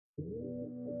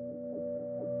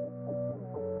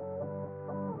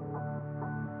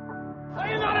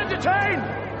entertained?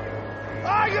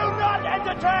 Are you not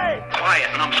entertained?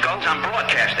 Quiet, numbskulls, I'm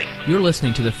broadcasting. You're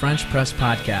listening to the French Press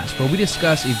Podcast, where we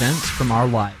discuss events from our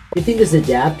life. You think this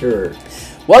adapter...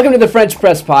 Welcome to the French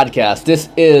Press Podcast. This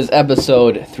is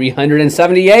episode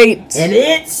 378. And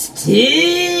it's Tuesday,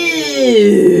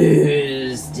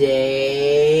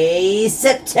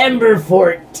 September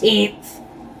 14th,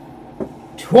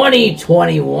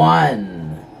 2021.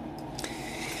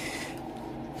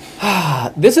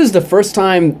 This is the first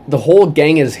time the whole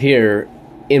gang is here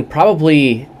in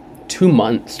probably 2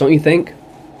 months, don't you think?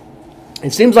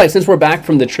 It seems like since we're back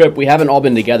from the trip, we haven't all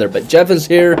been together, but Jeff is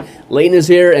here, Leighton is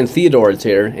here, and Theodore is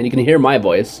here, and you can hear my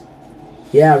voice.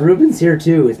 Yeah, Ruben's here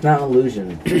too. It's not an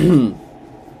illusion.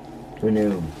 Who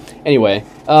knew? Anyway,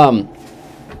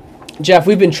 Jeff,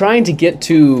 we've been trying to get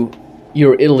to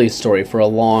your Italy story for a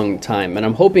long time, and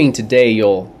I'm hoping today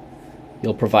you'll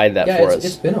provide that for us.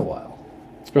 It's been a while.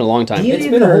 It's been a long time. Do you It's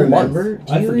even been a whole remember? month.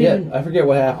 I forget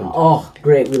what happened. Oh,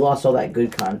 great. We lost all that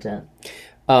good content.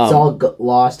 It's all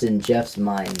lost in Jeff's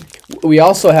mind. We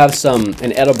also have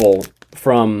an edible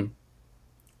from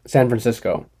San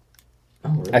Francisco.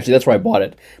 Oh, really? Actually, that's where I bought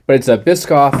it. But it's a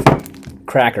Biscoff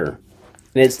cracker.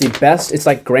 And it's the best. It's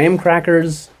like graham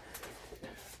crackers,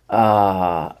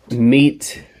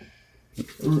 meat.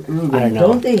 Ruben, I don't know.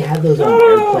 Don't they have those on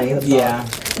airplanes? Yeah.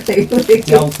 Delta.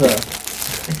 Delta.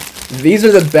 These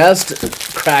are the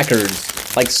best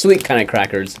crackers, like sweet kind of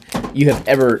crackers, you have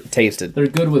ever tasted. They're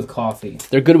good with coffee.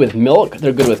 They're good with milk.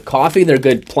 They're good with coffee. They're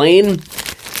good plain.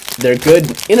 They're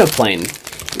good in a plain.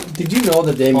 Did you know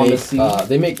that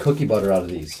they make cookie butter out of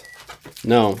these?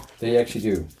 No. They actually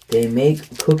do. They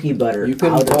make cookie butter You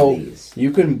can out go. of these.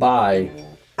 You can buy.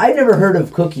 I never heard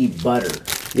of cookie butter.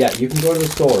 Yeah, you can go to the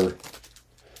store,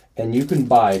 and you can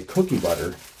buy cookie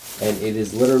butter, and it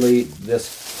is literally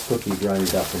this cookie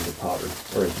grinded up into powder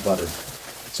or into butter.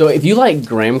 So if you like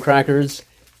graham crackers,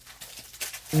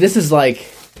 this is like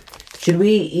Should we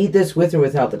eat this with or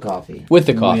without the coffee? with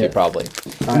the coffee, Yeah. probably.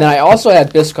 And then I also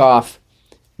had Biscoff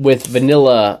with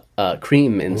vanilla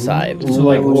cream inside. So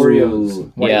like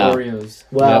Oreos, white Yeah. Oreos.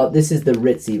 Well, Yep. this is the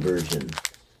Ritzy version.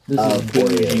 This Of is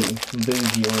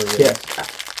bougie Oreos. Yeah.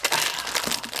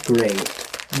 Great.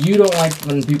 You don't like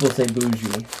when people say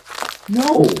bougie.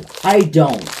 No, I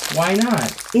don't. Why not?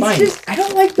 It's Fine. just, I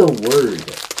don't like the word.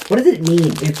 What does it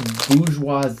mean? It's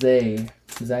bourgeoisie.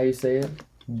 Is that how you say it?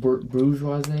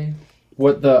 Bourgeoisie?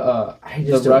 What the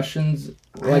just don't- Russians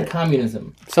like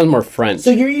communism? Sounds more French.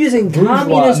 So you're using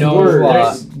communist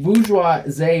words.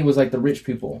 Bourgeoisie was like the rich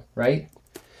people, right?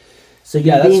 So you're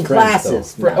Yeah, that's being French,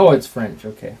 classist. though. now. Oh, it's French.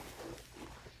 Okay.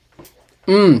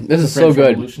 This is so French good.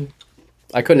 Revolution.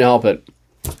 I couldn't help it.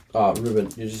 Ruben,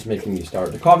 you're just making me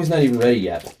start. The coffee's not even ready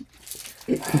yet.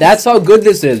 That's how good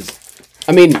this is.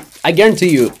 I mean, I guarantee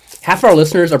you, half our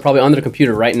listeners are probably on their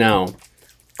computer right now,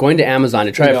 going to Amazon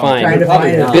to try to trying find to Probably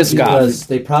find not, Biscoff. because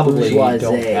they probably Bourgeoisie.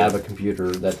 don't have a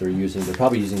computer that they're using. They're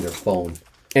probably using their phone,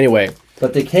 Anyway,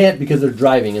 but they can't because they're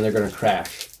driving and they're going to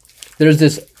crash. there's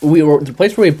this. The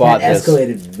place where we bought That this.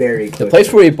 escalated very quickly. The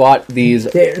place where we bought these.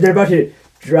 They're about to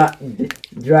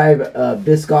drive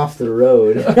Bisc off the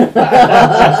road.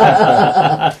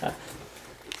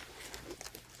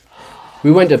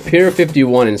 We went to Pier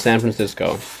 51 in San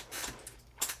Francisco.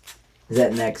 Is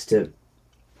that next to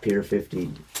Pier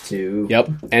 52? Yep,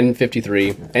 and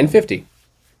 53 and 50.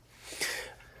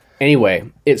 Anyway,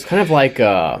 it's kind of like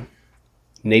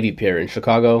Navy Pier in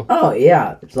Chicago. Oh,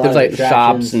 yeah. There's a lot There's of like attractions,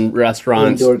 shops and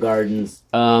restaurants. indoor gardens.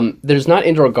 There's not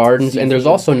indoor gardens, and there's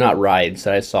also not rides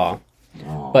that I saw.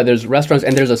 But there's restaurants,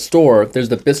 and there's a store. There's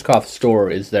the Biscoff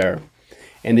store is there.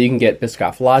 And you can get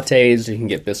Biscoff lattes, you can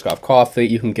get Biscoff coffee,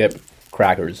 you can get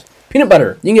crackers. Peanut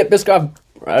butter. You can get Biscoff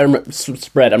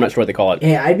spread. I'm not sure what they call it.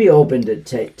 Hey, I'd be open to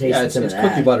tasting Yeah, some it's of that.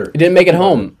 cookie butter. It didn't make it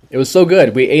home. It was so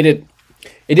good. We ate it.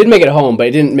 It did make it home, but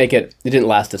it didn't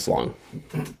last this long.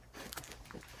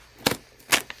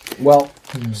 Well,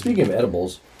 speaking of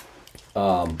edibles,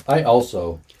 I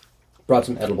also brought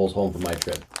some edibles home from my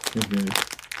trip.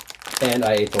 And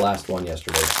I ate the last one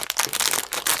yesterday.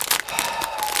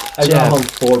 I brought home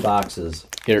 4 boxes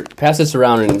Here, pass this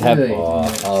around and have. of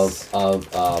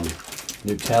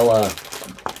Nutella.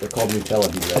 They're called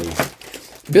Nutella Be Ready.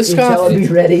 Biscoff. Nutella Be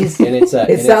Ready's. And it's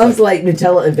It sounds like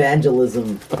Nutella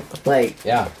evangelism. Like,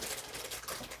 yeah.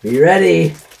 be ready.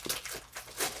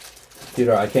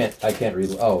 Theodore, I can't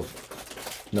read. Oh,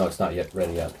 no, it's not yet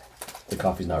ready yet. The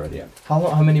coffee's not ready yet.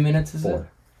 How many minutes is 4. it?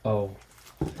 Oh,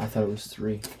 I thought it was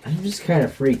 3. I'm just kind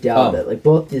of freaked out that like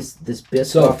both this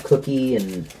Biscoff cookie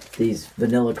and these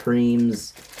vanilla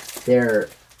creams,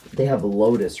 they have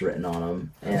Lotus written on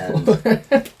them, and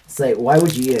it's like, why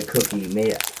would you eat a cookie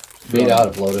made Made out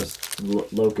of Lotus.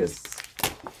 locusts.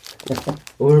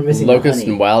 We're missing Locust the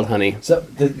honey. and wild honey. So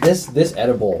this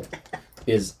edible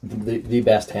is the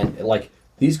best hand. Like,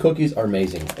 these cookies are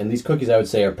amazing, and these cookies I would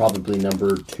say are probably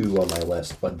number 2 on my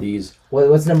list. But these,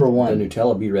 What's number the 1?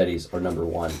 Nutella Be Readies, are number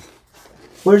 1.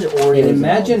 Where's Oreos? And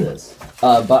imagine in all of this?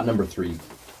 about number 3.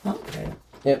 Okay.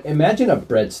 Imagine a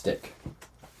breadstick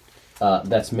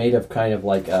that's made of kind of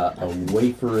like a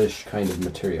waferish kind of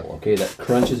material. Okay, that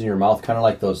crunches in your mouth, kind of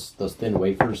like those thin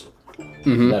wafers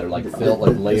that are like filled,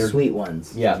 like The layered. sweet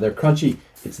ones. Yeah, they're crunchy.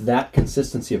 It's that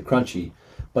consistency of crunchy.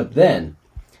 But then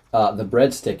the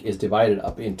breadstick is divided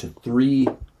up into 3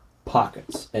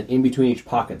 pockets, and in between each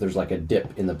pocket there's like a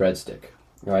dip in the breadstick.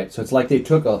 All right, so it's like they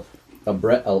took a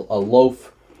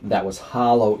loaf that was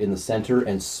hollow in the center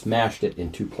and smashed it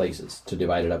in 2 places to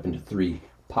divide it up into 3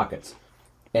 pockets,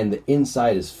 and the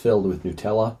inside is filled with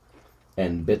Nutella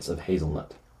and bits of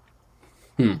hazelnut.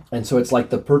 And so it's like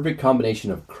the perfect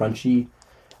combination of crunchy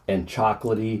and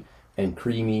chocolatey and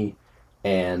creamy,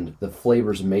 and the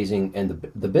flavor's amazing. And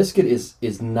the biscuit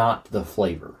is not the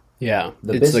flavor. Yeah,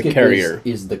 The it's biscuit the carrier.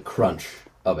 is the crunch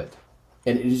of it,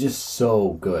 and it is just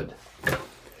so good.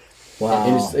 Wow.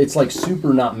 And it's like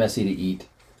super not messy to eat,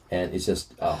 and it's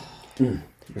just they're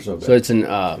so good. So it's an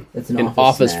It's an an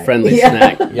office snack. friendly Yeah.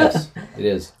 snack. Yes, it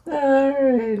is.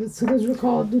 Alright, so those were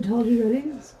called Nutella Be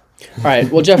Readies. All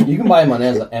right, well, Jeff, You can buy them on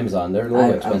Amazon. They're a little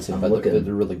I'm expensive, but looking.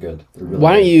 they're really good. They're really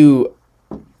why don't good.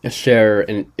 you share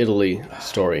an Italy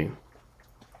story?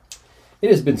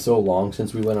 It has been so long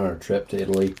since we went on our trip to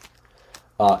Italy.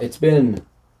 It's been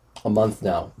a month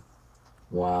now.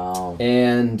 Wow.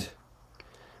 And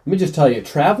let me just tell you,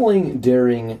 traveling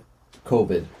during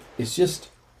COVID is just...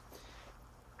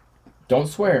 Don't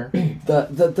swear.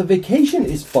 The vacation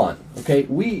is fun, okay?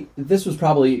 This was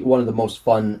probably one of the most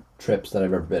fun trips that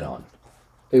I've ever been on.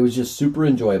 It was just super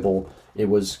enjoyable. It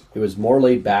was more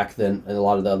laid back than a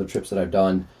lot of the other trips that I've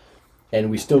done,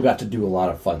 and we still got to do a lot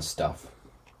of fun stuff.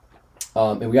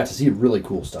 And we got to see really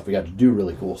cool stuff. We got to do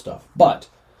really cool stuff. But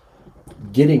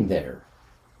getting there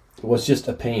was just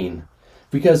a pain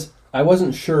because I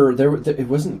wasn't sure. It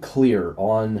wasn't clear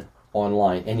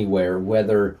online anywhere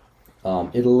whether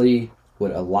Italy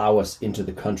would allow us into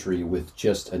the country with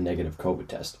just a negative COVID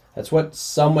test. That's what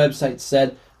some websites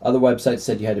said. Other websites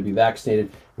said you had to be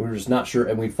vaccinated. We were just not sure.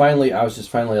 And I was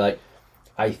just finally like,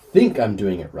 I think I'm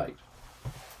doing it right.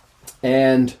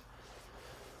 And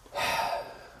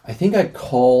I think I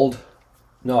called.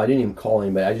 No, I didn't even call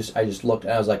anybody. I just looked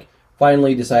and I was like,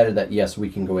 finally decided that yes, we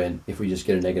can go in if we just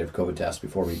get a negative COVID test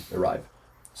before we arrive.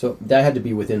 So that had to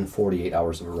be within 48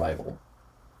 hours of arrival.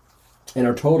 And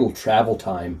our total travel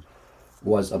time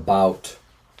was about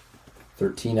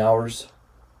 13 hours,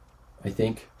 I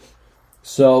think.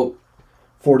 So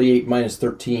 48 minus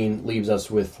 13 leaves us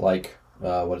with like,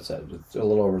 what is that? It's a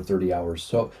little over 30 hours.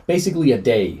 So basically a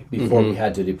day before we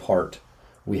had to depart,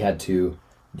 we had to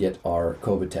get our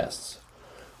COVID tests.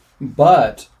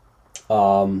 But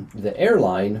the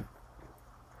airline,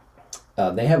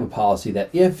 they have a policy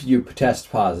that if you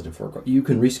test positive for, you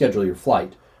can reschedule your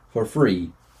flight for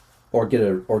free, or get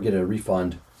a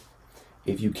refund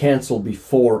if you cancel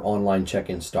before online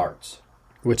check-in starts,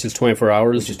 Which is 24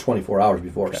 hours? which is 24 hours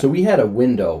before. Okay. So we had a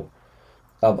window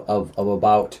of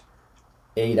about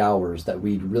 8 hours that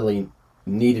we really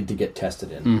needed to get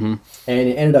tested in, and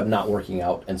it ended up not working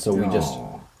out. And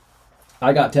so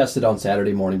I got tested on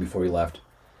Saturday morning before we left,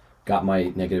 got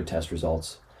my negative test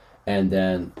results, and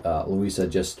then Louisa it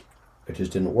just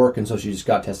didn't work, and so she just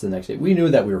got tested the next day. We knew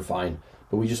that we were fine,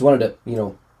 but we just wanted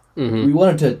to, we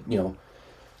wanted to,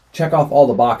 check off all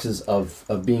the boxes of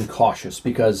being cautious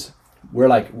because we're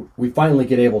finally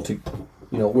able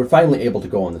to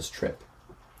go on this trip.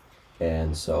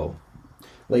 And so,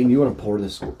 Layton, you want to pour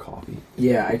this coffee?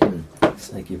 Yeah, I can.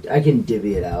 Thank you. I can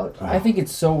divvy it out. I think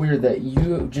it's so weird that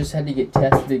you just had to get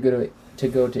tested to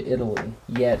go to Italy,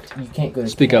 yet you can't go to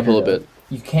Speak up a little Canada.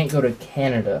 bit. You can't go to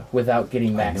Canada without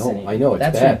getting vaccinated. I know, it's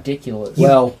That's bad. ridiculous.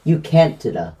 Well, You can't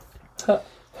today.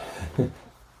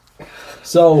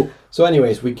 so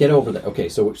anyways, we get over there. Okay,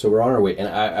 so we're on our way, and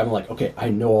I'm like, okay, I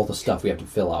know all the stuff we have to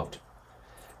fill out.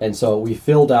 And so we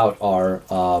filled out our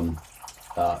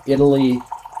Italy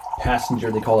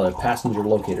passenger, they call it a passenger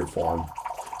locator form.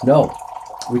 No,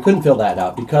 we couldn't fill that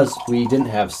out because we didn't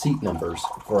have seat numbers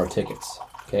for our tickets,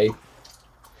 okay?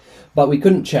 But we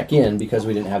couldn't check in because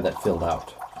we didn't have that filled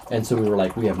out. And so we were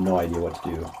like, we have no idea what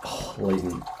to do. Oh,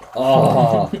 Layton.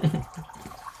 Oh.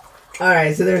 All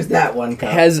right, so there's that one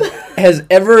cup. Has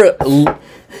ever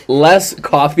less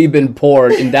coffee been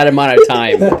poured in that amount of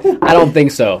time? I don't think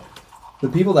so. The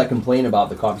people that complain about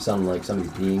the coffee sounding like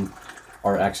somebody's peeing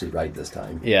are actually right this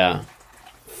time. Yeah.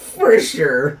 For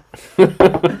sure.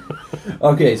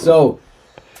 Okay, so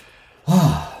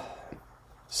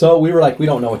we were like, we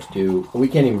don't know what to do. We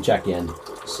can't even check in.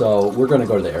 So we're going to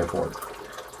go to the airport.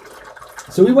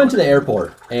 So we went to the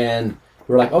airport and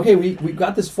we're like, okay, we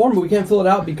got this form, but we can't fill it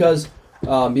out because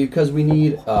we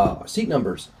need seat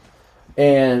numbers.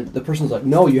 And the person's like,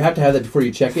 no, you have to have that before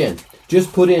you check in.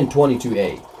 Just put in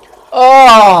 22A.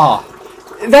 Oh,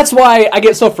 that's why I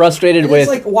get so frustrated And with. it's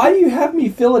like, why do you have me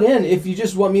fill it in if you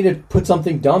just want me to put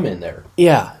something dumb in there?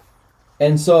 Yeah.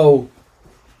 And so,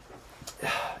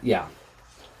 yeah.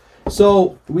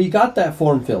 So we got that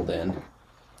form filled in.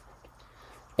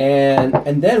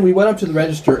 And then we went up to the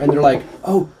register and they're like,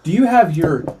 oh, do you have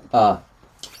your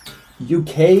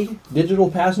UK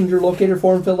digital passenger locator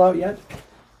form filled out yet?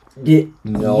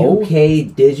 No.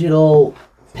 UK digital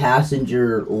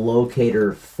passenger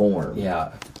locator form.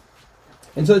 Yeah.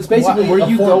 And so it's basically Were a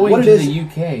you form- going what to it is, the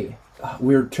UK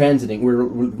we're transiting.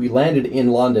 We landed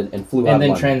in London and flew out and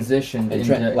then of London. transitioned And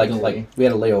into Italy? like we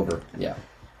had a layover. Yeah.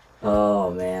 Oh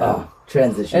man. Oh.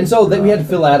 Transition. And so then we had to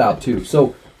fill that out too.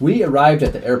 So we arrived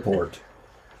at the airport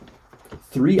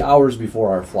 3 hours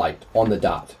before our flight on the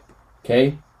dot.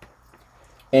 Okay?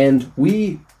 And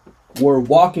we were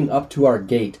walking up to our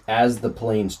gate as the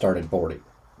plane started boarding.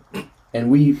 And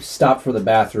we stopped for the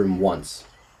bathroom once.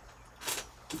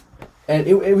 And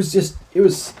it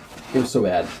was so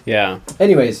bad. Yeah.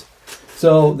 Anyways,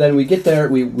 so then we get there,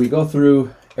 we go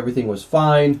through, everything was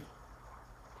fine.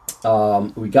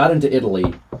 We got into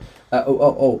Italy.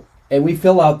 And we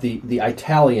fill out the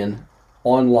Italian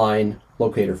online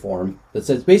locator form that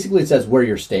says, basically it says where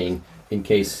you're staying in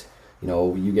case,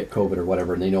 you get COVID or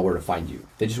whatever, and they know where to find you.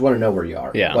 They just want to know where you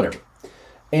are. Yeah. Whatever.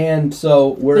 And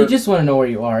so They just want to know where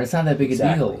you are. It's not that big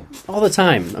a deal. All the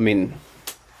time. I mean,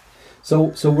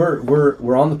 So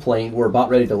we're on the plane. We're about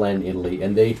ready to land in Italy,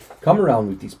 and they come around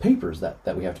with these papers that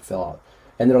we have to fill out.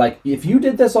 And they're like, if you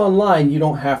did this online, you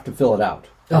don't have to fill it out.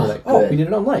 And we're like, oh, good. we did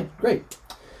it online. Great.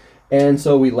 And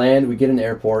so we land. We get in the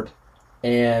airport,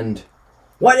 and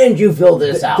why didn't you fill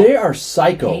this out? they are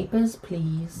psycho. Papers,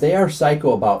 please. They are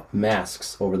psycho about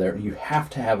masks over there. You have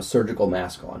to have a surgical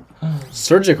mask on.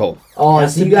 surgical. Oh,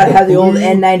 has so to you be gotta the have the old blue-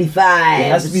 N95.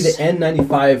 It has to be the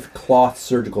N95 cloth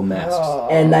surgical masks.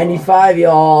 N95,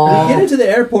 y'all. We get into the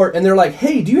airport and they're like,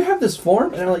 hey, do you have this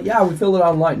form? And I'm like, yeah, we filled it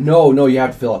online. No, you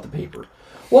have to fill out the paper.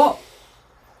 Well,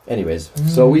 anyways,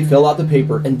 so we fill out the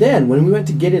paper. And then when we went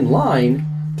to get in line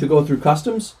to go through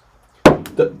customs,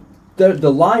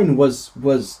 the line was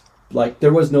like,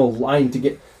 there was no line to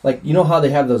get, like, you know how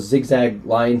they have those zigzag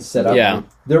lines set up? Yeah.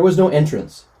 There was no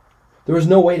entrance. There was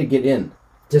no way to get in.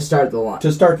 To start the line.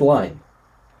 To start the line.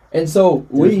 And so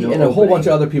There's we no and a whole opening. bunch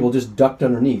of other people just ducked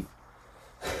underneath.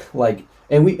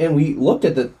 And we looked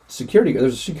at the security guard.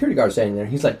 There's a security guard standing there.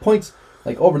 He's like, points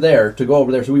like over there to go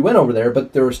over there. So we went over there,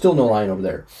 but there was still no line over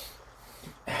there.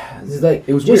 It's like,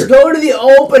 It was just weird. go to the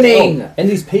opening. Oh, and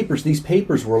these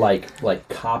papers were like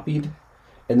copied,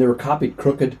 and they were copied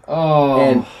crooked.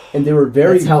 Oh. And they were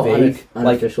very That's how vague. Like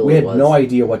unofficial we it had was. no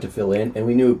idea what to fill in, and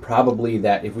we knew probably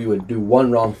that if we would do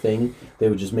one wrong thing, they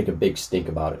would just make a big stink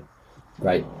about it,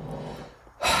 right?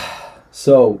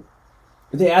 So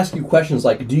they ask you questions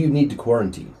like, "Do you need to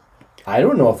quarantine?" I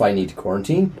don't know if I need to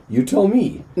quarantine. You tell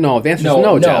me. No, the answer is no,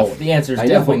 no, Jeff. the answer is I know.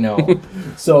 definitely no.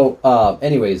 So,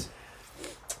 anyways,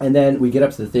 and then we get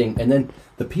up to the thing, and then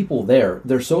the people there,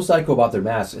 they're so psycho about their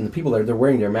masks, and the people there, they're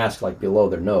wearing their mask like below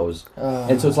their nose.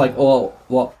 And so it's like, well,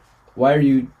 why are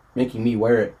you making me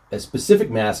wear a specific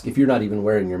mask if you're not even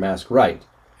wearing your mask right?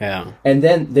 Yeah. And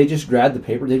then they just grabbed the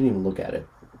paper, they didn't even look at it.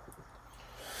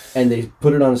 And they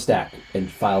put it on a stack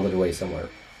and filed it away somewhere.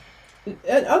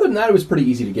 And other than that, it was pretty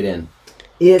easy to get in.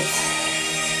 It's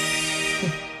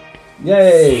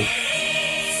Yay!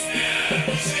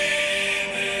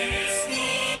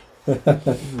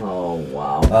 oh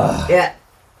wow. Yeah,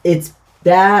 it's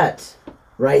that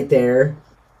right there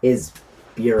is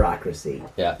bureaucracy.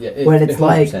 Yeah, When it's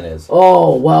like, 100% is.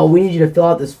 oh well, we need you to fill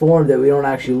out this form that we don't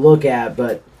actually look at,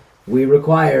 but we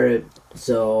require it.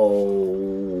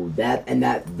 So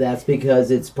that's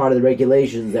because it's part of the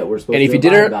regulations that we're supposed And if to you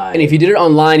did abide it, by. and if you did it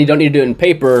online, you don't need to do it in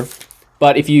paper.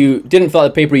 But if you didn't fill out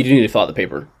the paper, you do need to fill out the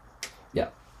paper. Yeah.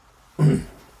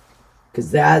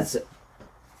 Because that's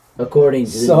according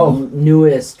to So- the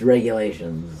newest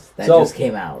regulations that So- just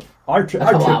came out. Our A trip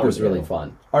couple was hours really ago.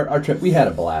 fun. Our trip, we had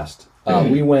a blast.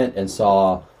 We went and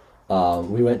saw,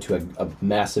 we went to a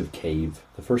massive cave.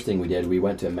 The first thing we did, we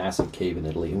went to a massive cave in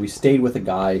Italy. And we stayed with a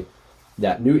guy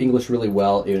that knew English really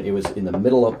well. It was in the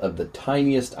middle of the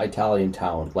tiniest Italian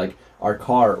town. Like our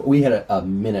car, we had a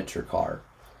miniature car.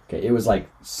 Okay, it was like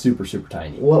super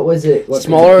tiny. What was it? What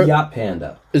Smaller? Yacht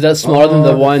Panda. Is that smaller than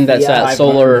the Oh, one that's yeah, at I've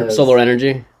solar heard those. solar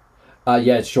energy?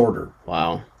 Yeah, it's shorter.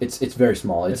 Wow. It's very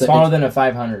small. It's smaller than a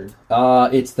 500.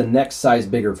 It's the next size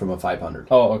bigger from a 500.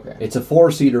 Oh, okay. It's a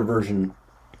 4-seater version.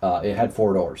 It had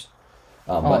 4 doors.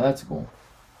 That's cool.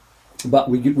 But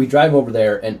we drive over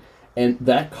there, and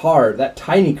that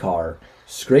tiny car,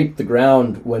 scraped the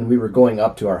ground when we were going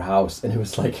up to our house, and it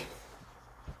was like.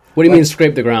 What do you mean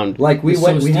scrape the ground? Like we It's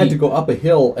went, so we had to steep. go up a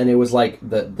hill, and it was like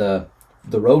the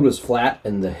road was flat,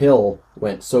 and the hill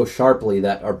went so sharply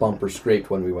that our bumper scraped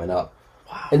when we went up.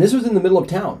 Wow. And this was in the middle of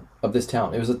this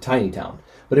town. It was a tiny town,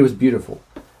 but it was beautiful,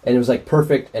 and it was like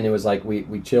perfect. And it was like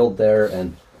we chilled there,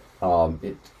 and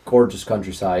gorgeous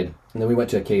countryside. And then we went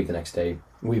to a cave the next day.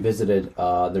 We visited.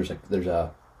 There's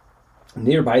a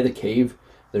nearby the cave.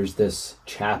 There's this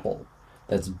chapel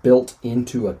that's built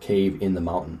into a cave in the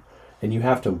mountain. And you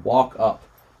have to walk up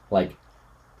like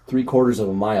 3/4 of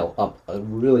a mile up a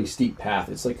really steep path.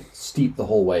 It's like steep the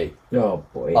whole way Oh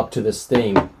boy. up to this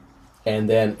thing, and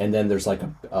then there's like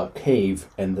a cave,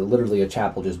 and literally a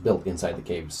chapel just built inside the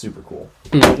cave. Super cool.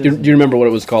 Do you remember what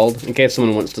it was called? In case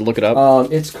someone wants to look it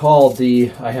up. It's called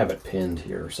I have it pinned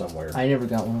here somewhere. I never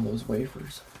got one of those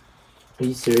wafers. Are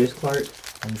you serious, Clark?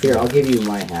 Here, I'll give you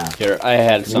my half. Here, I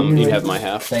had some. You have my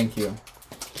half. Thank you.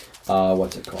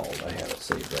 What's it called? I have it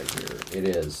saved right here.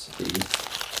 It is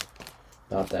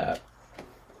not that.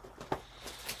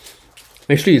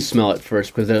 Make sure you smell it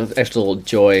first, because there's extra little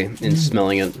joy in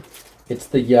smelling it. It's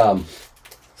the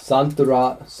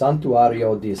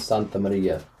Santuario di Santa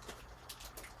Maria.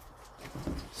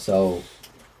 So,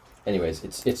 anyways,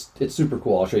 it's super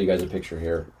cool. I'll show you guys a picture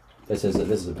here. This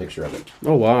is a picture of it.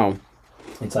 Oh wow!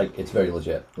 It's very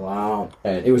legit, Wow.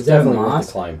 and it was Is that a definitely worth mosque?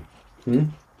 the climb.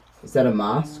 Is that a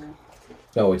mosque?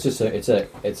 No, it's just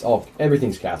it's all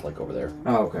everything's Catholic over there.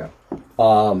 Oh, okay.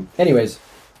 Anyways,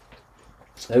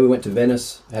 then we went to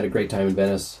Venice. Had a great time in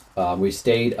Venice. We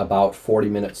stayed about 40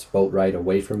 minutes boat ride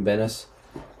away from Venice,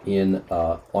 on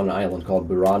an island called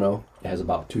Burano. It has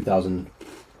about 2,000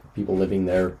 people living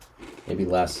there, maybe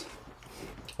less.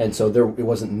 And so it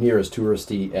wasn't near as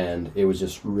touristy, and it was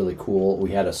just really cool.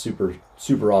 We had a super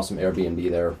awesome Airbnb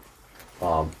there.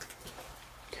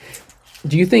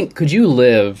 Do you think could you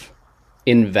live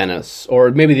in Venice,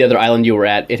 or maybe the other island you were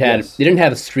at? It had Yes. It didn't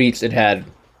have streets. It had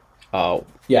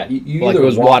Yeah, you Like either it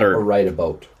was walk water. or ride a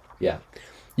boat. Yeah,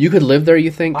 you could live there.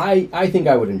 You think? I think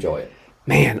I would enjoy it.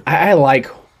 Man, I like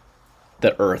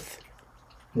the earth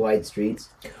Wide streets.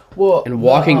 Well, and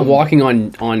walking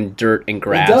on dirt and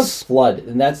grass. It does flood,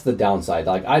 and that's the downside.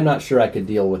 Like, I'm not sure I could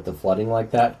deal with the flooding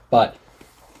like that, but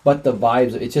the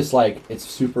vibes, it's just like, it's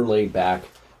super laid back.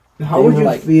 How They would were you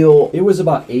like- feel? It was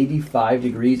about 85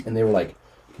 degrees, and they were like,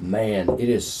 man, it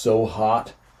is so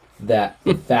hot that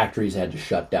the factories had to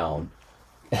shut down.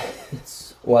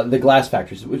 Well, the glass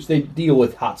factories, which they deal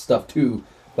with hot stuff too,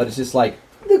 but it's just like,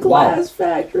 The glass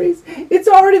factories. It's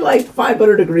already like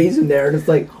 500 degrees in there, and it's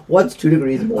like, what's 2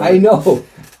 degrees more? I know,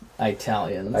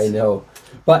 Italians. I know.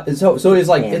 But so it's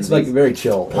like, it's like very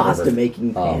chill. Pasta whatever.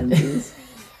 making pansies.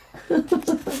 We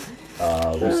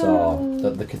saw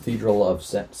the Cathedral of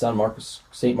St. Mark's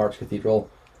Cathedral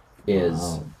is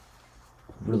Wow.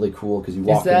 really cool because you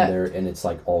walk that- in there and it's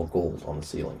like all gold on the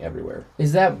ceiling everywhere.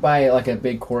 Is that by like a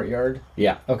big courtyard?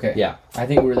 Yeah, Okay. yeah, I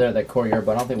think we were there at that courtyard,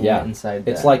 but I don't think we yeah. went inside.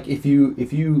 It's that. like if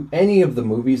you any of the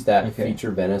movies that Okay.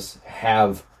 feature Venice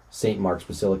have St. Mark's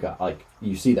Basilica, like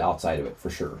you see the outside of it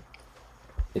for sure.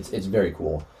 It's very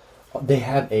cool. They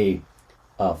have a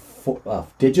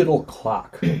digital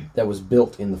clock that was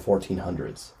built in the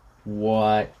 1400s.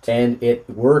 what? And it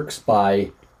works by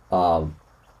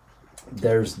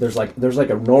there's like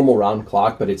a normal round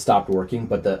clock, but it stopped working,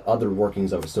 but the other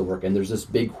workings of it still work. And there's this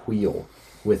big wheel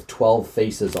with 12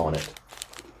 faces on it,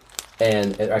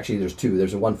 and actually there's two.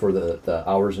 There's one for the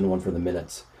hours and one for the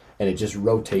minutes, and it just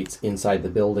rotates inside the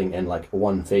building, and like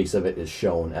one face of it is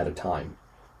shown at a time.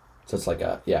 So it's like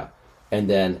and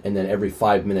then every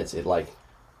 5 minutes it like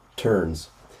turns.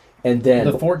 And then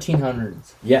The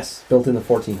 1400s. yes, built in the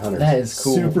 1400s. That is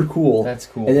cool. Super cool. That's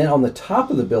cool. And then on the top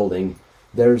of the building,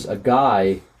 there's a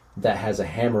guy that has a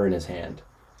hammer in his hand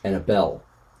and a bell,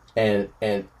 and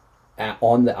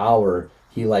on the hour,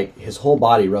 he like his whole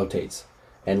body rotates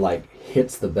and like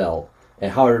hits the bell,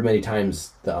 and however many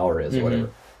times the hour is, whatever.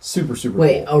 Super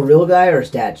Wait, cool. a real guy or a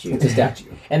statue? It's a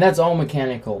statue. And that's all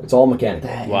mechanical. It's all mechanical.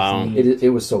 That is Wow. neat. It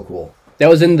was so cool. That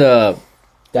was in the.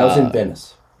 That was in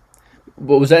Venice.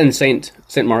 What was that in Saint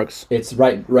Mark's? It's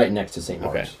right next to St.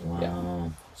 Mark's. Okay. Yeah,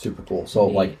 Wow. super cool. So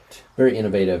Neat. like very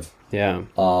innovative. Yeah.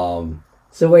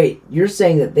 So wait, you're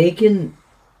saying that they can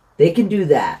do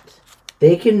that,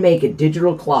 They can make a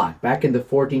digital clock back in the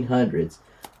 1400s,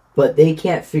 but they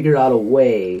can't figure out a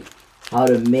way how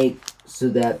to make so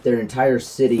that their entire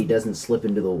city doesn't slip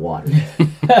into the water.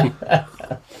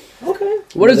 Okay.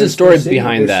 What is the story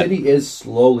behind the that? The city is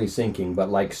slowly sinking, but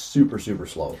like super, super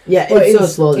slow. Yeah, But it's so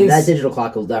it's- slow that it's- that digital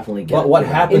clock will definitely get. But what it.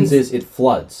 happens is it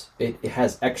floods. It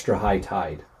has extra high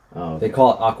tide. Oh, They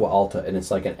call it aqua alta, and it's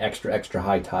like an extra, extra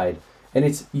high tide. And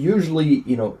it's usually,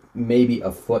 maybe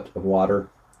a foot of water,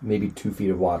 maybe 2 feet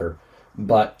of water.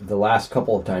 But the last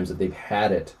couple of times that they've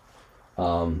had it,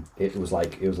 it was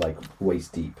like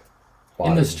waist deep.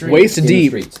 In the streets. Waist In the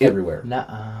deep. streets, everywhere.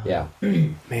 Nuh-uh. Yeah.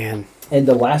 Man. And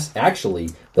the last, actually,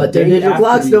 the But their day digital after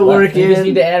clock's we still left- working. They just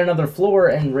need to add another floor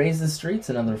and raise the streets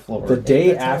another floor. The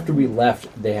day That's after we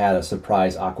left, they had a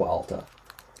surprise aqua alta.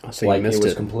 So you Like missed it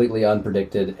was it. completely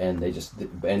unpredicted, and they just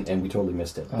and we totally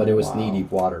missed it. But it was wow. knee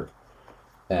deep water.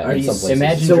 Are in you some places.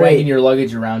 Imagine So dragging wait. your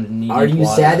luggage around in knee-deep are you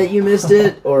water. sad that you missed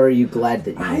it, or are you glad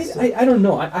that you missed it? I don't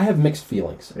know. I have mixed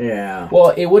feelings. Yeah.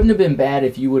 Well, it wouldn't have been bad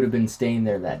if you would have been staying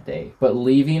there that day, but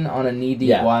leaving on a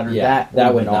knee-deep water, that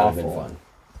would been not awful. have been fun.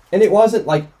 And it wasn't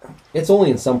like it's only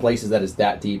in some places that is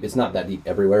that deep. It's not that deep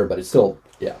everywhere, but it's still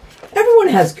Everyone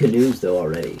has canoes though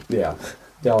already. yeah.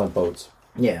 They all have boats.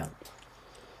 Yeah.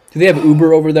 Do they have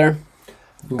Uber over there?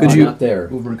 Could you- not there?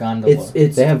 Uber gondola?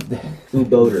 It's They have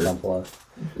U-boater. gondola.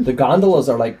 The gondolas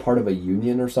are like part of a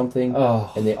union or something, Oh.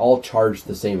 and they all charge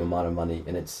the same amount of money,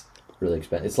 and it's really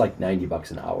expensive. It's like $90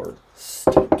 an hour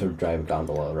to drive a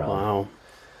gondola around. Wow.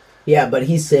 Yeah, but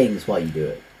he sings while you do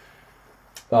it.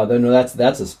 No,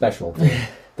 that's a special thing.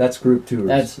 That's group tours.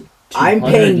 That's I'm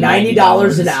paying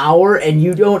 $90 an hour, and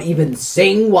you don't even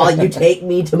sing while you take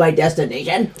me to my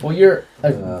destination. Well, you're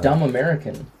a dumb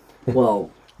American. Well,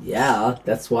 yeah,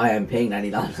 that's why I'm paying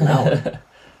 $90 an hour.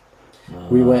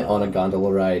 We went on a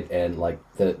gondola ride, and like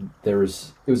it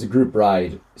was a group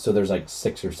ride, so there's like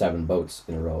 6 or 7 boats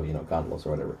in a row, gondolas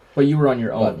or whatever. But you were on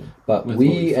your own. But with we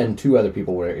Louis. and 2 other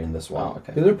people were in this one. Oh,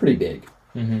 okay. They're pretty big.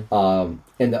 Mm-hmm.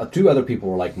 And the 2 other people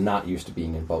were like not used to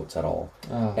being in boats at all.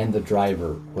 Oh. And the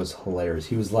driver was hilarious.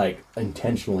 He was like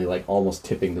intentionally like almost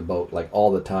tipping the boat like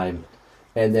all the time.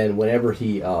 And then whenever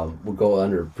he would go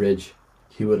under a bridge,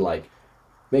 he would like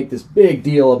make this big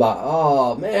deal about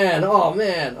oh no,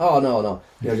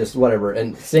 just whatever,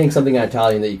 and saying something in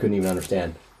Italian that you couldn't even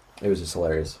understand. It was just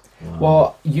hilarious.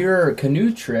 Well, your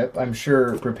canoe trip, I'm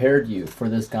sure, prepared you for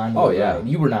this gondola Oh, yeah. ride.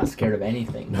 You were not scared of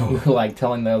anything. No. You were like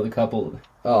telling the other couple.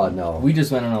 Oh no. We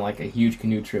just went on like a huge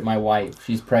canoe trip. My wife,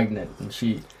 she's pregnant, and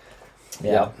she.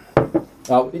 Yeah.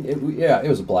 It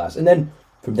was a blast. And then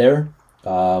from there,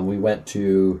 we went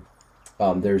to.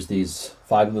 There's these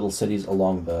 5 little cities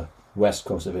along the west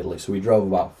coast of Italy. So we drove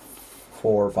about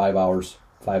 4 or 5 hours,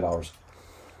 5 hours,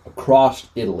 across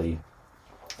Italy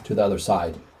to the other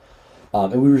side.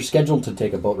 And we were scheduled to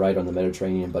take a boat ride on the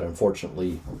Mediterranean, but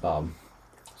unfortunately,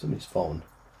 somebody's phone.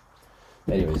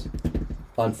 Anyways,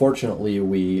 unfortunately,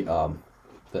 the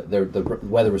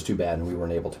weather was too bad and we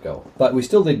weren't able to go. But we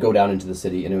still did go down into the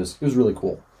city, and it was really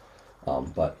cool.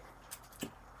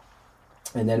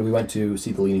 And then we went to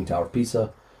see the Leaning Tower of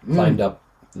Pisa, climbed up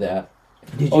that.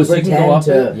 Did Oh, you so you can pretend go up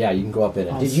to? it? Yeah, you can go up in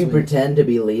it. Did you Sweet. pretend to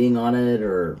be leaning on it,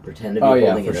 or pretend to be Oh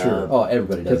yeah, holding for it sure. up? Oh,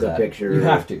 everybody does Took a that. picture. You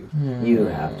have to. You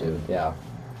have to. Yeah.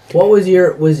 What was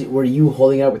were you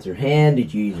holding it up with your hand?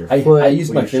 Did you use your foot? I used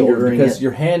Were my you finger shouldering because it?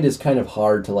 your hand is kind of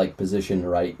hard to like position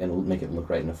right and make it look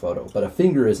right in a photo. But a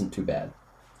finger isn't too bad.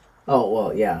 Oh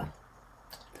well, yeah.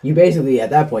 You basically at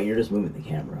that point you're just moving the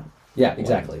camera. Yeah,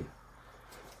 exactly.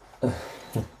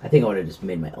 I think I would have just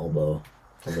made my elbow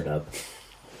hold it up.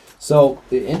 So,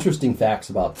 the interesting facts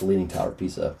about the Leaning Tower of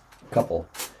Pisa, couple.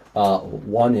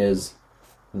 One is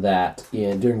that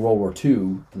during World War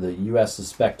II, the U.S.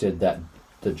 suspected that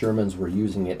the Germans were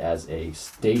using it as a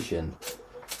station,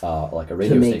 like a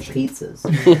radio to make station. pizzas.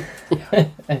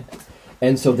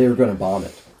 And so they were going to bomb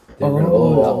it. They were going to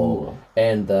blow it up. Oh.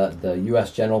 And the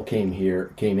U.S. general came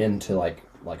in to like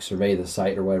survey the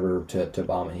site or whatever to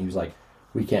bomb it. He was like,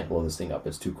 we can't blow this thing up.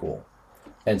 It's too cool.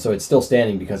 And so it's still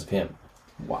standing because of him.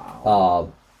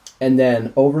 Wow. And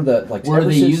then over the Were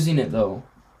they using it though?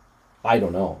 I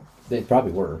don't know. They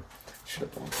probably were. Should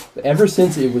have. Ever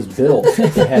since it was built,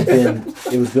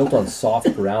 it was built on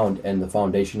soft ground and the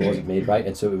foundation wasn't made right,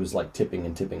 and so it was like tipping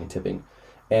and tipping and tipping.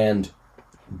 And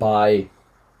by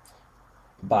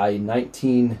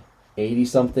 1980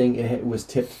 something, it was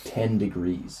tipped 10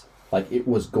 degrees. Like it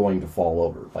was going to fall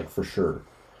over, like for sure.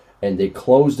 And they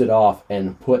closed it off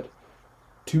and put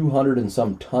 200 and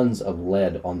some tons of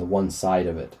lead on the one side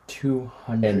of it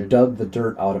 200. and dug the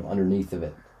dirt out of underneath of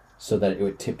it so that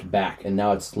it tipped back, and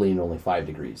now it's leaned only 5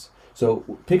 degrees. So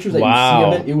pictures that Wow. you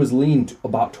see of it, it was leaned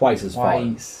about twice as far.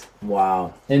 Twice.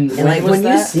 Wow. And like, was when you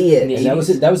that? see it- In the And that was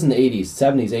 80s? it. That was in the 80s,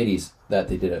 70s, 80s that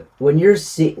they did it. When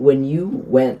you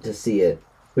went to see it,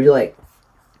 were you like,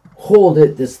 hold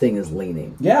it, this thing is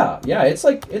leaning? Yeah, it's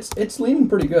like it's leaning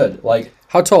pretty good. Like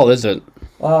How tall is it?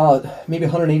 maybe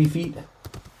 180 feet.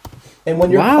 And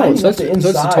when you're Wow, climbing so up the that's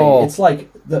inside, tall. it's like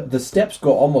the steps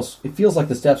go almost. It feels like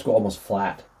the steps go almost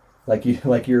flat, like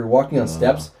you're walking on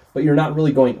steps, but you're not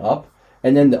really going up.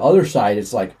 And then the other side,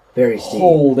 it's like Very steep.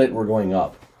 hold it, we're going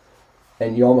up,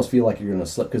 and you almost feel like you're going to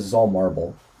slip because it's all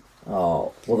marble.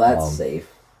 Oh, well, that's Um, safe.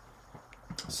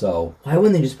 So Why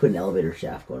wouldn't they just put an elevator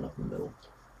shaft going up in the middle?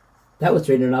 That would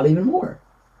straighten it out even more.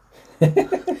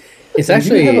 It's you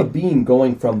actually have a beam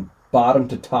going from bottom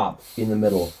to top in the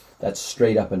middle that's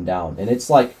straight up and down, and it's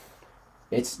like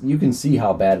you can see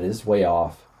how bad it is. Way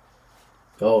off.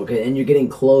 Oh, okay, and you're getting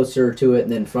closer to it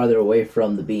and then farther away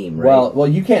from the beam, right? Well,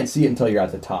 you can't see it until you're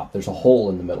at the top. There's a hole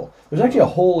in the middle. There's actually a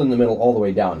hole in the middle all the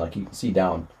way down, like you can see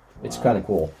down. It's kind of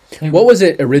cool. what was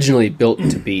it originally built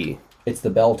to be? It's the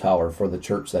bell tower for the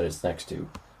church that it's next to.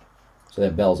 So they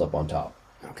have bells up on top.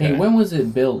 Hey, when was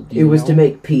it built? Do it you was know? to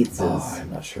make pizzas. Oh,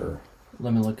 I'm not sure.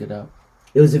 Let me look it up.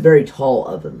 It was a very tall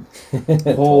oven.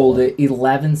 Hold it,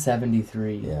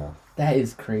 1173. Yeah. That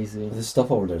is crazy. This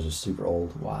stuff over there is just super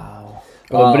old. Wow.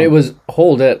 Oh, but it was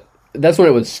that's when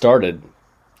it was started,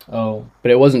 Oh,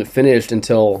 but it wasn't finished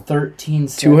until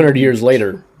 1370. 200 years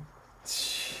later.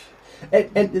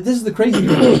 And this is the crazy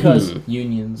thing because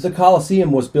Unions. the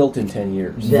Colosseum was built in 10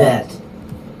 years. That.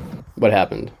 What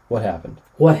happened? What happened?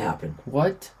 What happened?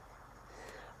 What?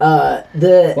 What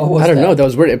was I don't that? know. That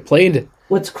was weird. It played.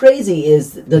 What's crazy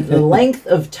is the length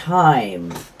of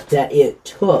time that it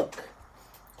took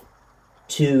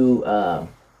to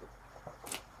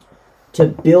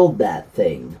build that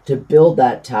thing, to build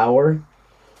that tower,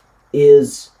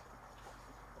 is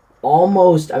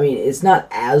almost, I mean, it's not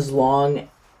as long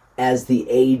as the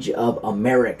age of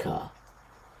America,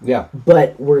 Yeah.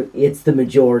 but it's the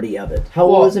majority of it. How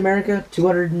Well- old is America?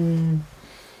 50?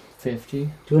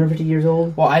 250 years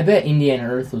old? Well, I bet Indiana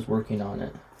Earth was working on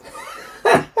it.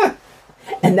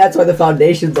 And that's why the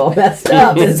foundation's all messed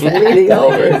up. It's leaning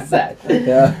over. Exactly.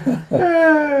 Yeah.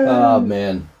 Oh,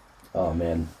 man. Oh,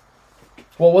 man.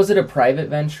 Well, was it a private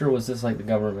venture or was this like the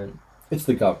government? It's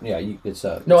the government. Yeah, it's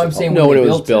a... No, it's I'm a saying No, when they it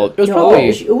was built built, it was No, probably it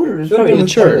was public- probably the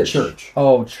church. church.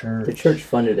 Oh, church. The church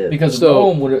funded it. Because So-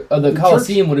 Rome would the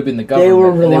Colosseum would have been the government. They were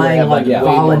and would relying have, on like, way more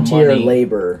volunteer money.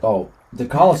 labor. Oh, the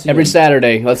Colosseum... every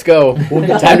Saturday. Let's go.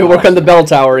 Time to work on the bell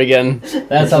tower again.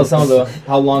 That's how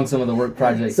how long some of the work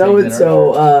projects. So take and that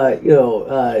so,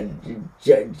 are-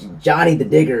 Johnny the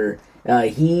Digger,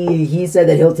 he said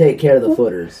that he'll take care of the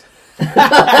footers.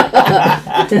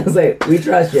 I was like, we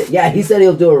trust you. Yeah, he said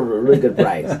he'll do a really good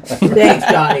price. Thanks,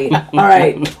 Johnny. All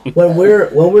right, when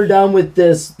we're done with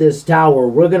this tower,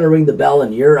 we're gonna ring the bell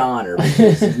in your honor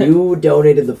because you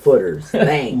donated the footers.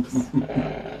 Thanks.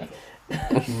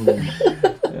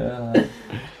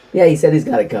 Yeah, he said he's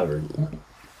got it covered.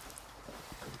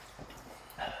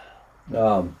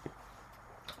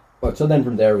 But so then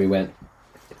from there we went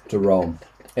to Rome,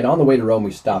 and on the way to Rome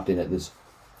we stopped in at this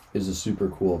is a super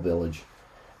cool village,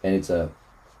 and it's a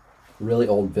really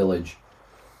old village,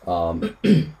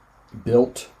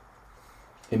 built.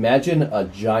 Imagine a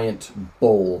giant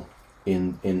bowl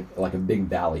in like a big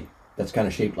valley that's kind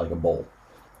of shaped like a bowl,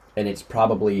 and it's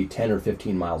probably 10 or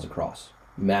 15 miles across,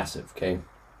 massive. Okay,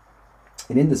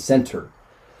 and in the center,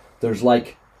 there's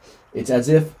like. It's as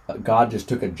if God just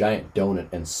took a giant donut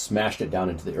and smashed it down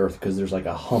into the earth because there's like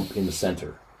a hump in the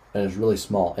center and it's really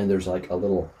small and there's like a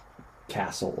little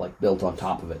castle like built on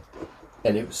top of it,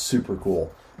 and it was super cool.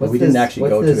 But What's we didn't this- actually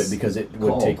what's go to this it because it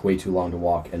would called? take way too long to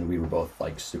walk, and we were both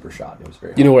like super shot. It was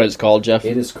very. You know what it's called, Jeff?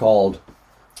 It is called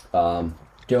Donut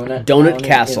Donut Town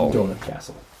Castle. Donut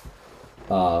Castle.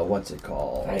 What's it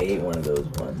called? I ate one of those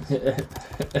ones.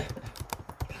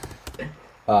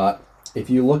 If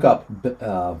you look up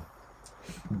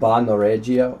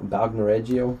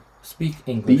Bagnoregio, Speak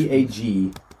English.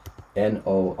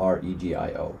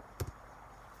 Bagnoregio.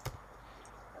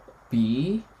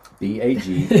 B.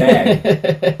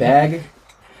 Bag. Bag.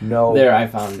 No. There, I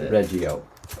found it. Reggio.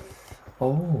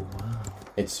 Oh wow,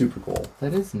 It's super cool.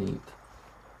 that is neat.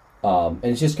 And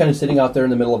it's just kind of sitting out there in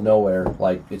the middle of nowhere.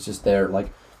 Like, it's just there. Like,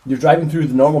 you're driving through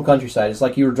the normal countryside. It's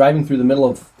like you were driving through the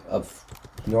middle of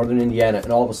northern Indiana,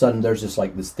 and all of a sudden there's just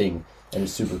like this thing, and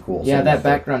it's super cool. Yeah, So that like,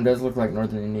 background does look like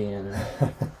northern Indiana.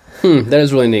 That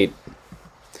is really neat.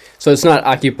 So it's not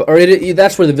occupied, or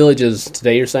that's where the village is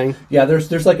today. You're saying? Yeah,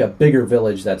 there's like a bigger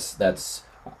village that's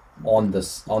on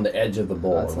the edge of the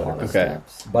bowl That's or a lot whatever. of Okay.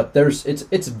 steps. But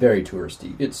it's very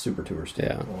touristy. It's super touristy.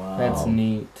 Yeah. Wow. That's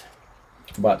neat.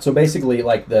 But so basically,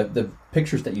 like the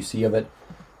pictures that you see of it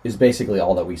is basically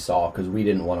all that we saw because we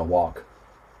didn't want to walk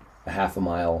a half a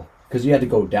mile because you had to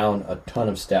go down a ton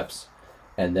of steps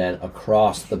and then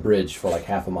across the bridge for like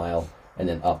half a mile and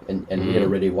then up and we had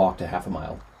already walked a half a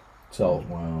mile. So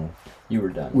Wow. You were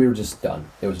done. we were just done.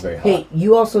 It was very hot. Hey,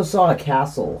 you also saw a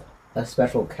castle, a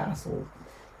special castle.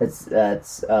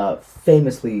 That's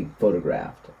famously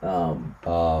photographed.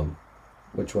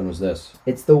 Which one was this?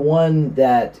 It's the one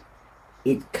that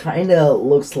it kind of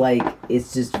looks like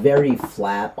it's just very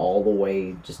flat all the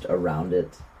way just around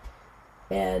it,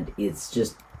 and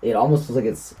it almost looks like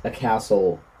it's a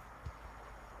castle.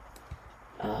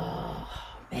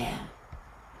 Man,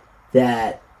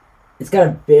 that it's got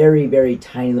a very, very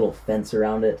tiny little fence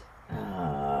around it.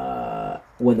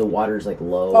 When the water's like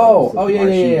low. Oh, it's yeah.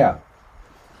 marshy.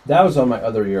 That was on my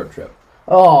other Europe trip.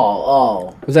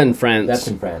 Oh. Was that in France? That's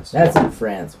in France. That's in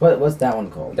France. What's that one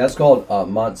called? That's called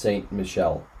Mont Saint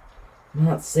Michel.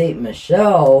 Not Saint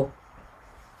Michel.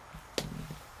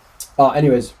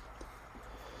 Anyways,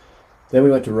 then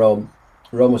we went to Rome.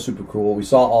 Rome was super cool. We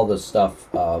saw all the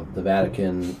stuff, the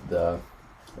Vatican, the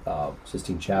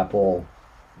Sistine Chapel.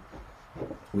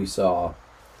 We saw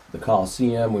the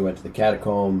Colosseum. We went to the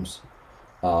catacombs.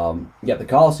 The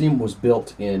Colosseum was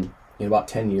built in about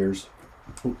 10 years.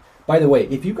 By the way,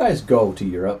 if you guys go to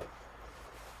Europe,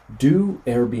 do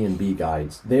Airbnb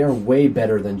guides. They are way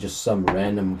better than just some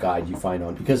random guide you find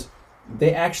on because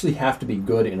they actually have to be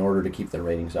good in order to keep their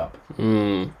ratings up.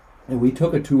 Mm. And we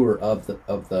took a tour of the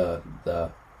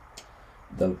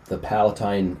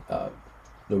Palatine,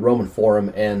 the Roman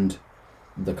Forum, and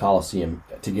the Colosseum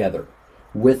together,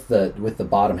 with the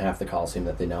bottom half of the Colosseum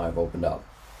that they now have opened up,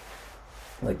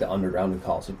 like the underground of the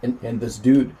Colosseum. And this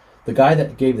dude, the guy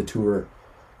that gave the tour,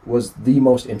 was the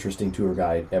most interesting tour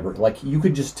guide ever. Like, you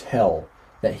could just tell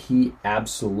that he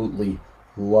absolutely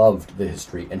loved the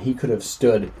history, and he could have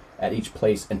stood at each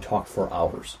place and talked for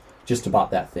hours just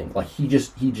about that thing. Like, he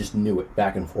just knew it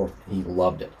back and forth, and he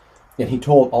loved it. And he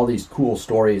told all these cool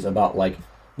stories about, like,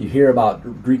 you hear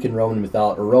about Greek and Roman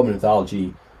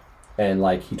mythology, and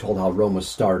like he told how Rome was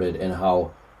started and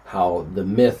how the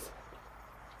myth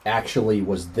actually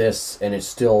was this, and it's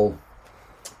still,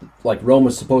 like, Rome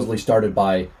was supposedly started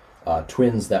by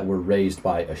twins that were raised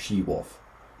by a she-wolf.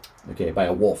 Okay, by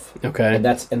a wolf. Okay. And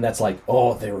that's like,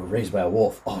 oh, they were raised by a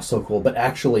wolf. Oh, so cool. But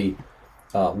actually,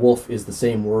 wolf is the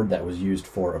same word that was used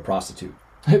for a prostitute.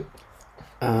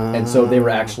 And so they were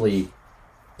actually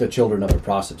the children of a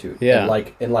prostitute. Yeah.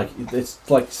 And like it's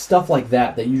like stuff like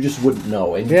that you just wouldn't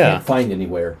know and you Yeah. can't find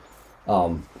anywhere.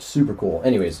 Super cool.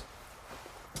 Anyways,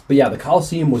 but yeah, the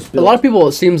Colosseum was built. A lot of people,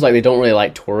 it seems like they don't really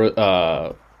like tour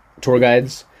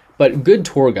guides, but good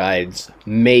tour guides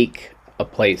make a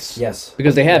place. Yes.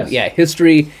 Because they have, Yes.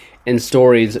 history and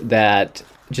stories that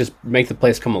just make the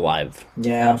place come alive.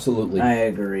 Yeah, Absolutely. I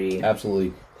agree.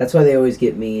 Absolutely. That's why they always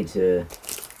get me to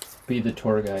Be the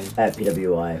tour guide. at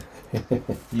PWI.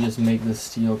 You just make the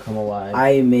steel come alive.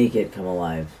 I make it come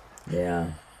alive. Yeah,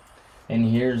 And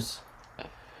here's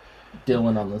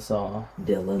Dylan on the saw.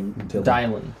 Dylan.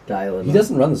 Dylan. He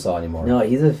doesn't run the saw anymore. No,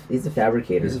 he's a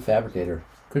fabricator. He's a fabricator.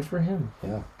 Good for him.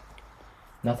 Yeah.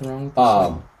 Nothing wrong with the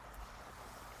saw.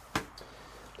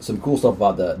 Some cool stuff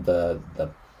about the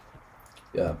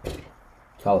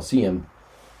Colosseum.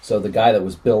 So the guy that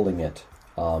was building it,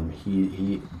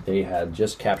 they had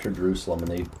just captured Jerusalem, and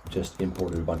they just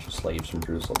imported a bunch of slaves from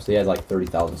Jerusalem. So they had like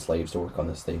 30,000 slaves to work on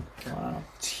this thing. Wow.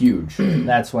 It's huge.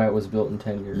 That's why it was built in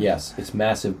 10 years. Yes, it's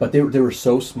massive. But they were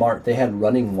so smart. They had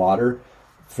running water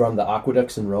from the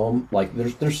aqueducts in Rome. Like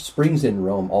there's springs in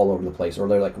Rome all over the place, or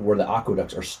they're like where the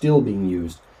aqueducts are still being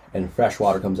used, and fresh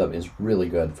water comes up. It's really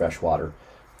good fresh water.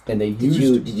 And they Did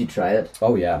you try it?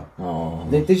 Oh yeah. Oh.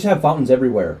 They just have fountains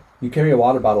everywhere. You carry a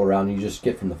water bottle around, and you just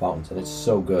get from the fountains, and it's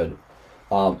so good.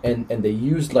 And they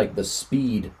used like the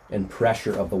speed and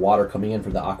pressure of the water coming in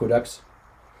from the aqueducts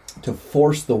to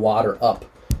force the water up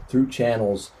through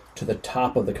channels to the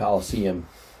top of the Colosseum,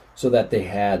 so that they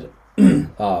had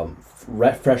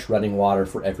fresh running water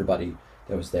for everybody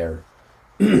that was there.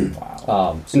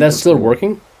 Wow. And that's still cool.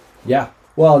 working? Yeah.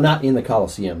 Well, not in the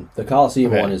Colosseum. The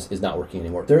Colosseum Okay. one is not working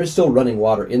anymore. There is still running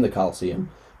water in the Colosseum,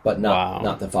 but Wow.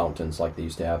 not the fountains like they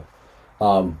used to have.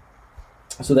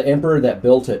 So the emperor that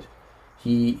built it,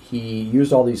 he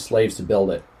used all these slaves to build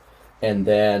it, and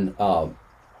then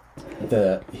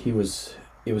it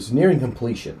was nearing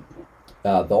completion.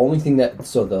 The only thing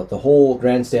the whole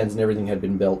grandstands and everything had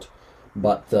been built,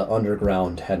 but the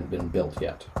underground hadn't been built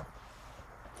yet,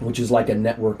 which is like a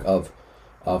network of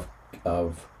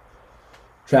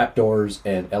trapdoors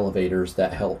and elevators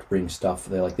that helped bring stuff.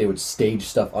 They would stage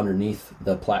stuff underneath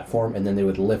the platform, and then they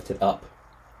would lift it up.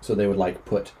 So they would like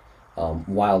put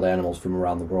wild animals from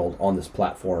around the world on this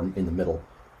platform in the middle,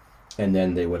 and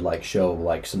then they would like show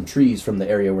like some trees from the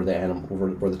area where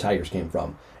the tigers came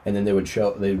from, and then they'd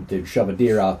shove a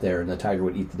deer out there, and the tiger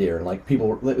would eat the deer, and like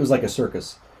people, it was like a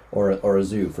circus or a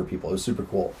zoo for people. It was super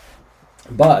cool.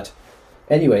 But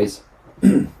anyways,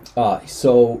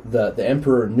 so the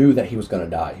emperor knew that he was going to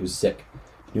die. He was sick,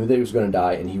 knew that he was going to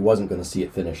die, and he wasn't going to see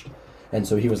it finished. And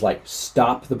so he was like,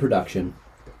 stop the production.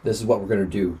 This is what we're going to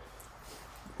do.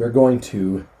 We're going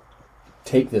to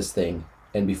take this thing,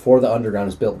 and before the underground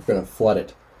is built, we're going to flood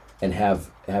it and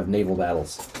have naval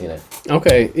battles in it.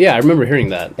 Okay, yeah, I remember hearing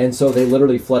that. And so they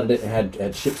literally flooded it and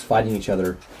had ships fighting each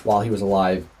other while he was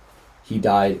alive. He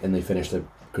died, and they finished the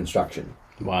construction.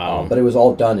 Wow. But it was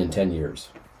all done in 10 years.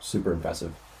 Super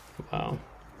impressive. Wow.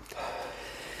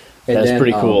 And That's then,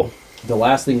 pretty cool. The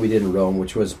last thing we did in Rome,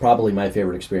 which was probably my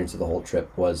favorite experience of the whole trip,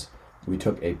 was we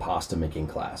took a pasta making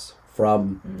class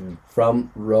from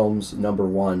Rome's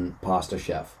 #1 pasta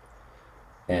chef.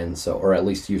 And so, or at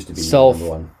least used to be number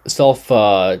one.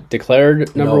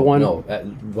 Self-declared number one? No,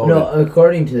 voted. No,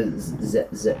 according to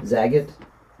Zagat,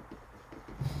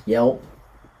 Yelp.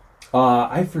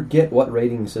 I forget what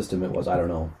rating system it was. I don't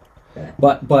know. Okay.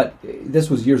 But this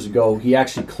was years ago. He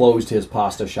actually closed his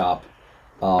pasta shop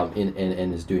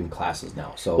and is doing classes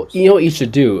now. So You know what you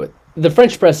should do? The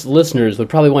French Press listeners would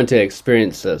probably want to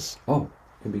experience this. oh,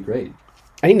 it'd be great.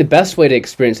 I think the best way to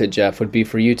experience it, Jeff, would be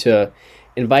for you to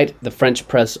invite the French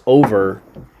Press over,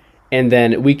 and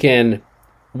then we can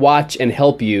watch and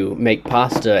help you make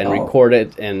pasta and record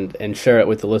it and share it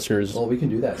with the listeners. Well, we can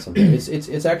do that sometime.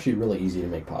 It's actually really easy to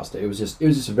make pasta. It was just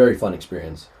a very fun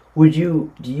experience. Do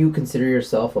you consider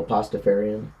yourself a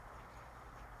pastafarian?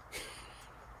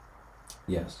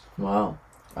 Yes. Wow.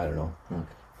 I don't know. Okay.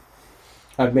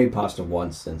 I've made pasta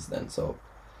once since then, so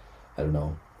I don't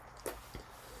know.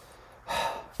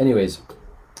 Anyways,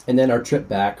 and then our trip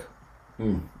back,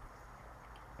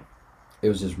 it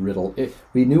was just riddled.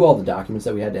 We knew all the documents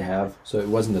that we had to have, so it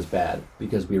wasn't as bad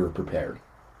because we were prepared.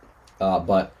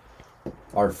 But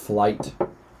our flight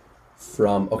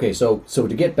from... Okay, so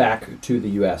to get back to the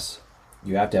U.S.,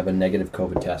 you have to have a negative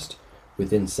COVID test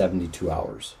within 72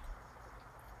 hours.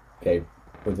 Okay,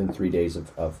 within 3 days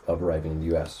of arriving in the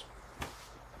U.S.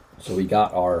 So we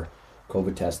got our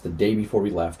COVID test the day before we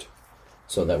left,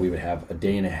 so that we would have a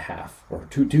day and a half, or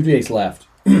two days left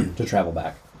to travel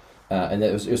back. And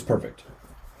it was perfect.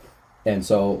 And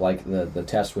so, like, the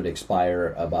test would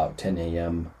expire about 10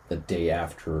 a.m. the day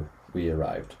after we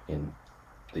arrived in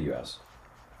the U.S.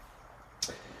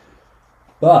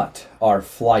 But our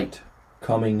flight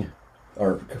flying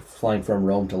from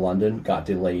Rome to London got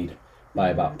delayed by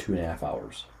about 2.5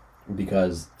 hours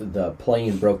because the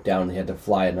plane broke down and they had to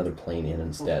fly another plane in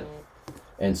instead.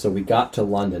 And so we got to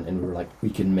London and we were like, we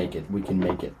can make it.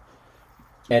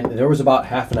 And there was about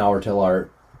half an hour till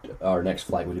our next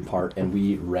flight would depart, and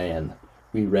we ran.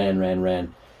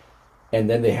 And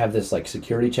then they have this like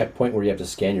security checkpoint where you have to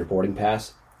scan your boarding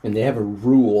pass, and they have a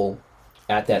rule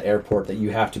at that airport that you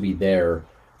have to be there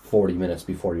 40 minutes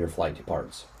before your flight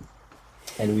departs.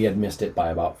 And we had missed it by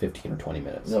about 15 or 20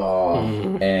 minutes.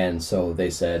 Oh. And so they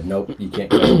said, nope, you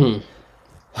can't go.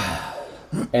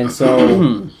 And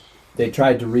so they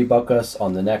tried to rebook us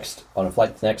on a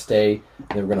flight the next day.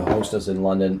 They were going to host us in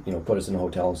London, put us in a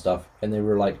hotel and stuff. And they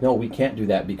were like, no, we can't do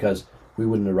that because we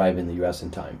wouldn't arrive in the U.S.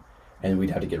 in time. And we'd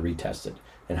have to get retested.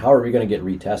 And how are we going to get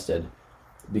retested?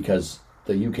 Because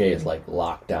the U.K. is like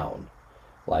locked down.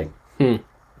 Like,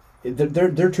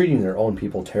 they're treating their own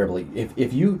people terribly.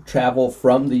 If you travel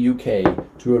from the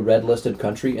UK to a red listed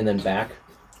country and then back,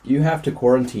 you have to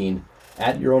quarantine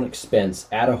at your own expense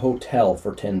at a hotel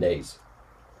for 10 days.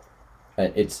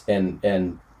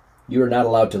 And you are not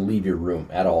allowed to leave your room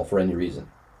at all for any reason.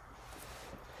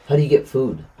 How do you get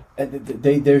food?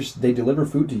 They deliver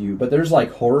food to you, but there's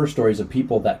like horror stories of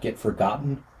people that get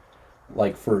forgotten,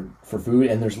 like for food,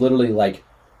 and there's literally like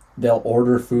they'll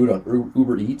order food on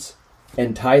Uber Eats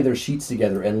and tie their sheets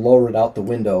together and lower it out the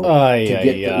window to get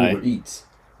the Uber Eats.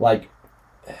 Like,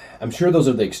 I'm sure those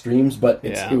are the extremes, but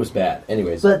it was bad.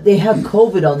 Anyways, But they have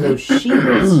COVID on those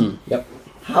sheets. yep.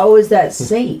 How is that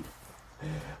safe?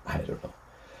 I don't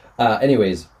know.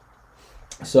 Anyways,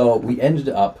 so we ended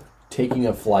up taking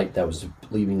a flight that was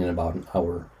leaving in about an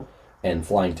hour and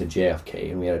flying to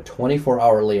JFK, and we had a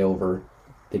 24-hour layover.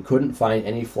 They couldn't find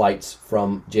any flights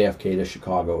from JFK to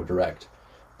Chicago direct,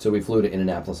 so we flew to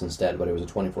Indianapolis instead, but it was a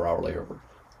 24-hour layover.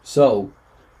 So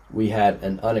we had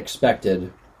an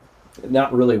unexpected,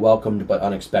 not really welcomed, but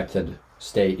unexpected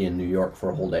stay in New York for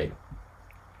a whole day.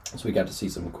 So we got to see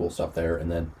some cool stuff there,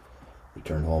 and then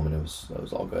returned home, and it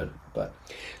was all good. But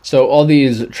So all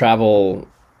these travel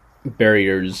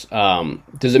barriers,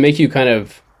 does it make you kind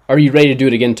of? Are you ready to do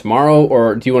it again tomorrow,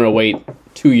 or do you want to wait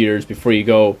 2 years before you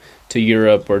go to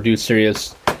Europe or do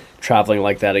serious traveling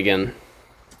like that again?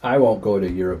 I won't go to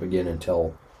Europe again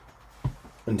until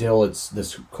it's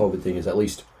this COVID thing is at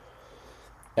least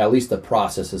the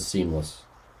process is seamless.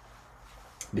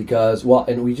 Because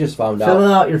and we just found Fill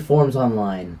out. out your forms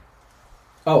online.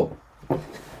 Oh,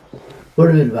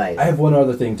 Word of advice. I have one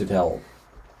other thing to tell.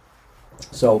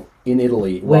 So in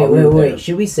Italy, Wait, while we were there-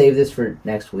 Should we save this for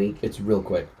next week? It's real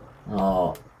quick.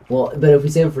 Oh, well, but if we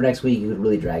save it for next week, you could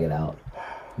really drag it out.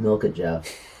 Milk it, Jeff.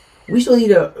 We still need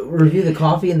to review the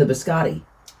coffee and the biscotti.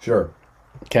 Sure.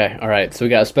 Okay, all right. So we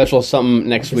got a special something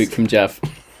next week from Jeff.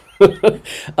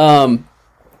 I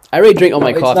already drank all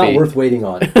my It's coffee. not worth waiting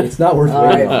on. It's not worth All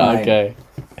waiting right, on. fine. Okay.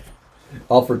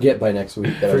 I'll forget by next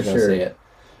week that I was For going to sure. say it.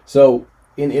 So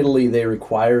in Italy, they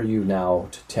require you now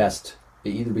to test,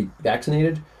 either be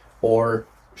vaccinated or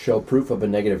show proof of a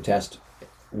negative test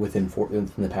within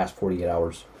the past 48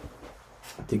 hours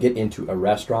to get into a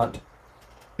restaurant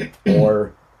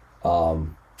or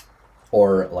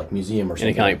like museum or something.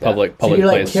 Any kind of that. public So you're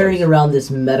like place. carrying around this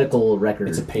medical record.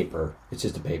 It's a paper. It's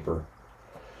just a paper.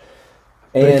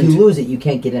 But if you And lose it, you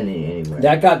can't get in anywhere.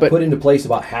 that got But- put into place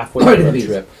about halfway Pardon through the me.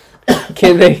 trip.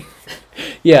 Can they?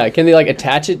 Yeah, can they like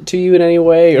attach it to you in any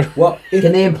way? Or Well,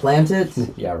 Can they implant it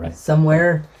yeah, right.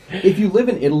 somewhere? If you live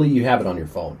in Italy, you have it on your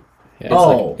phone. Yeah. It's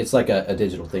Oh. like, it's like a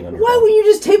digital thing on your Why phone. wouldn't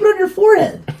you just tape it on your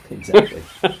forehead? Exactly.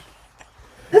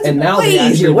 That's And now way they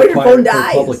actually easier. What if your require phone it for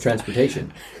dies? public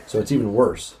transportation, so it's even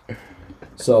worse.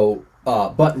 So,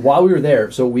 but while we were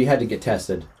there, so we had to get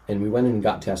tested, and we went in and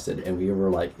got tested, and we were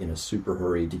like in a super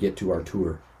hurry to get to our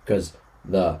tour because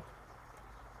the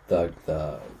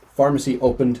pharmacy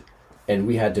opened, and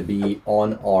we had to be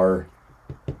on our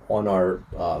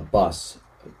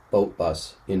boat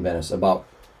bus in Venice about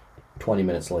 20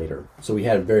 minutes later. So we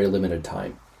had a very limited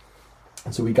time.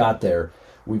 And so we got there,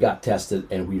 we got tested,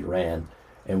 and we ran.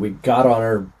 And we got on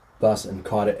our bus and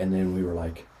caught it, and then we were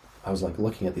like, I was like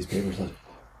looking at these papers, like,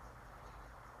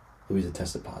 Louisa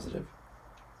tested positive.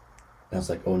 And I was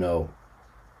like, oh no.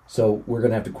 So we're going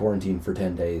to have to quarantine for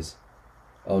 10 days.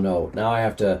 Oh no. Now I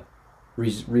have to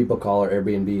rebook all our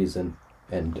Airbnbs and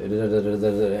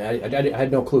I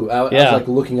had no clue. I was like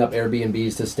looking up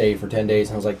Airbnbs to stay for 10 days,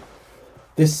 and I was like,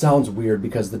 this sounds weird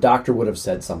because the doctor would have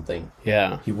said something.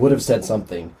 yeah. He would have said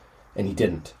something, and he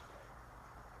didn't.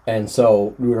 And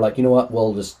so we were like, you know what?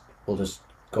 We'll just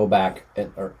go back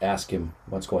or ask him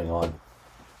what's going on.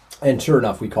 And sure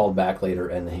enough, we called back later,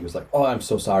 and he was like, "Oh, I'm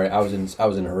so sorry. I was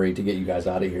in a hurry to get you guys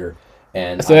out of here."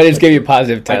 And So they just gave you a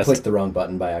positive I test. clicked the wrong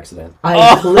button by accident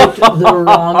I clicked the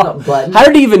wrong button. How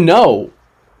did he even know?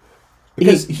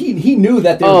 because he knew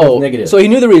that they were Oh, both negative. so he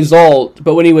knew the result,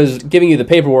 but when he was giving you the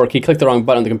paperwork, he clicked the wrong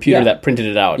button on the computer Yeah. that printed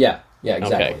it out. yeah,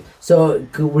 exactly. Okay. So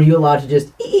were you allowed to just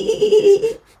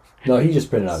No, he just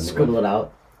printed out a new scribble one. it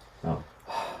out?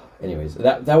 Anyways,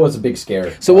 that was a big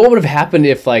scare. So what would have happened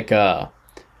if like a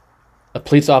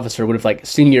police officer would have like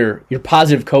seen your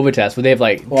positive COVID test? Would they have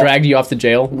like dragged you off to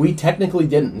jail? We technically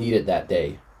didn't need it that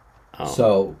day,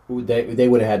 so they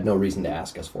would have had no reason to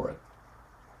ask us for it.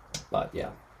 But yeah.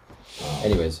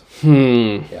 Anyways,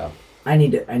 yeah, I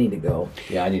need to go.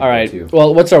 yeah, I need All to right. go too.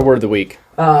 Well, what's our word of the week?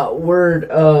 Word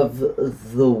of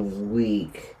the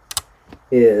week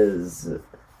is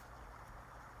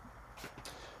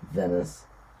Venice.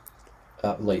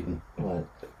 Leighton, What?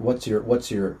 what's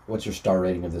your star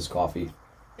rating of this coffee?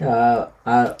 From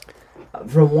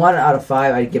 1 out of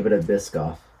 5, I'd give it a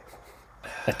Biscoff.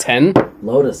 A 10?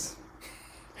 Lotus.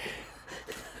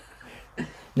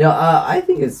 No, I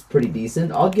think it's pretty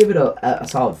decent. I'll give it a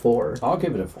solid 4. I'll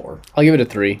give it a 4. I'll give it a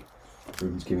 3.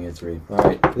 Ruben's giving it a 3. All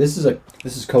right, this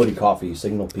is Cody Coffee,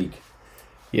 Signal Peak.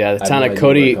 Yeah, the I have town no of idea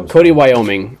where it Cody, comes from.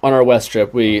 Wyoming. On our west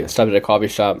trip, we stopped at a coffee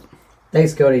shop.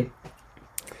 Thanks, Cody.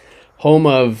 Home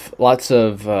of lots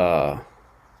of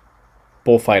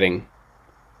bullfighting.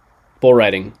 Bull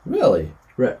riding. Really?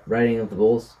 Riding of the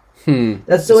bulls.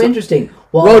 That's so interesting.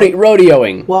 Well,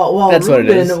 Rodeoing. While That's what it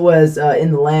Ruben is. was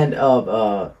in the land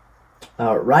of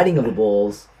riding of the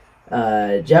bulls,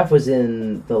 Jeff was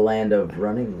in the land of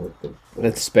running with the bulls.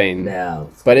 That's Spain. Yeah,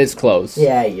 But it's close.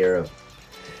 yeah, Europe.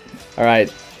 All right.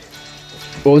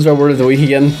 What was our word of the week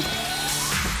again?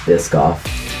 Biscoff.